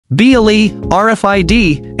BLE,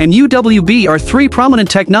 RFID, and UWB are three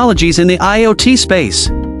prominent technologies in the IoT space.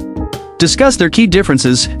 Discuss their key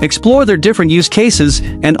differences, explore their different use cases,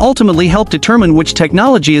 and ultimately help determine which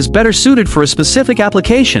technology is better suited for a specific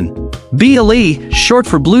application. BLE, short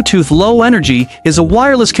for Bluetooth Low Energy, is a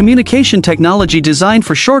wireless communication technology designed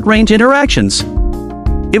for short-range interactions.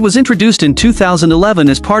 It was introduced in 2011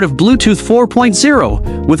 as part of Bluetooth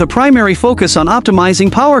 4.0, with a primary focus on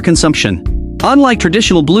optimizing power consumption. Unlike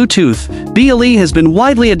traditional Bluetooth, BLE has been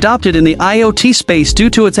widely adopted in the IoT space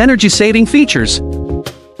due to its energy-saving features.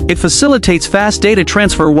 It facilitates fast data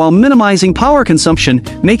transfer while minimizing power consumption,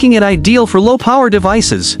 making it ideal for low-power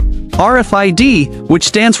devices. RFID, which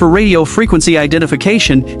stands for Radio Frequency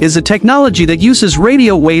Identification, is a technology that uses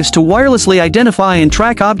radio waves to wirelessly identify and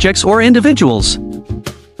track objects or individuals.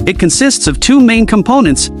 It consists of two main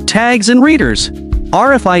components, tags and readers.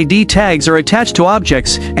 RFID tags are attached to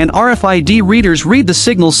objects, and RFID readers read the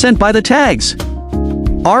signals sent by the tags.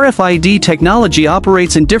 RFID technology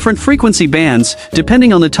operates in different frequency bands,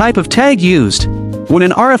 depending on the type of tag used. When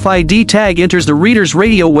an RFID tag enters the reader's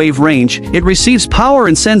radio wave range, it receives power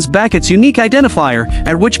and sends back its unique identifier,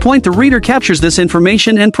 at which point the reader captures this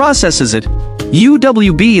information and processes it.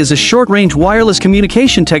 UWB is a short-range wireless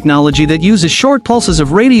communication technology that uses short pulses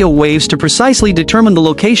of radio waves to precisely determine the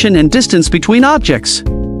location and distance between objects.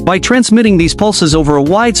 By transmitting these pulses over a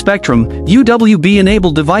wide spectrum,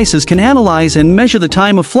 UWB-enabled devices can analyze and measure the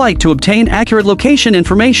time of flight to obtain accurate location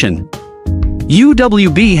information.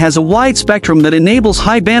 UWB has a wide spectrum that enables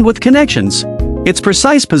high-bandwidth connections. Its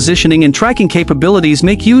precise positioning and tracking capabilities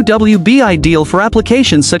make UWB ideal for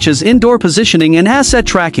applications such as indoor positioning and asset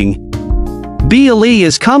tracking. BLE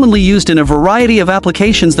is commonly used in a variety of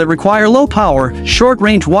applications that require low-power,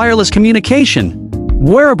 short-range wireless communication.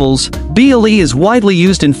 Wearables, BLE is widely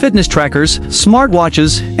used in fitness trackers,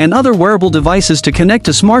 smartwatches, and other wearable devices to connect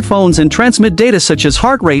to smartphones and transmit data such as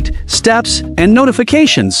heart rate, steps, and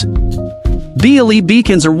notifications. BLE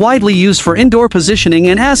beacons are widely used for indoor positioning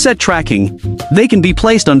and asset tracking. They can be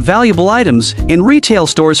placed on valuable items, in retail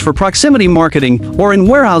stores for proximity marketing, or in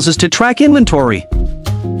warehouses to track inventory.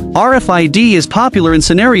 RFID is popular in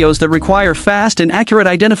scenarios that require fast and accurate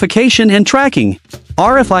identification and tracking.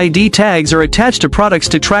 RFID tags are attached to products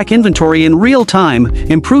to track inventory in real time,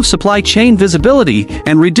 improve supply chain visibility,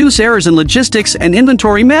 and reduce errors in logistics and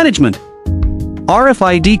inventory management.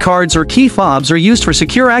 RFID cards or key fobs are used for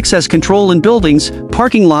secure access control in buildings,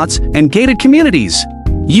 parking lots, and gated communities.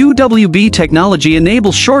 UWB technology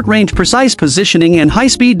enables short-range precise positioning and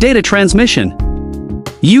high-speed data transmission.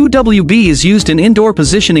 UWB is used in indoor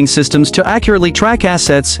positioning systems to accurately track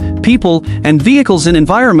assets, people, and vehicles in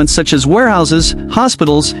environments such as warehouses,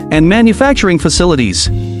 hospitals, and manufacturing facilities.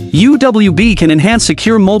 UWB can enhance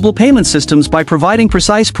secure mobile payment systems by providing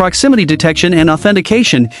precise proximity detection and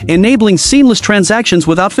authentication, enabling seamless transactions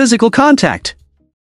without physical contact.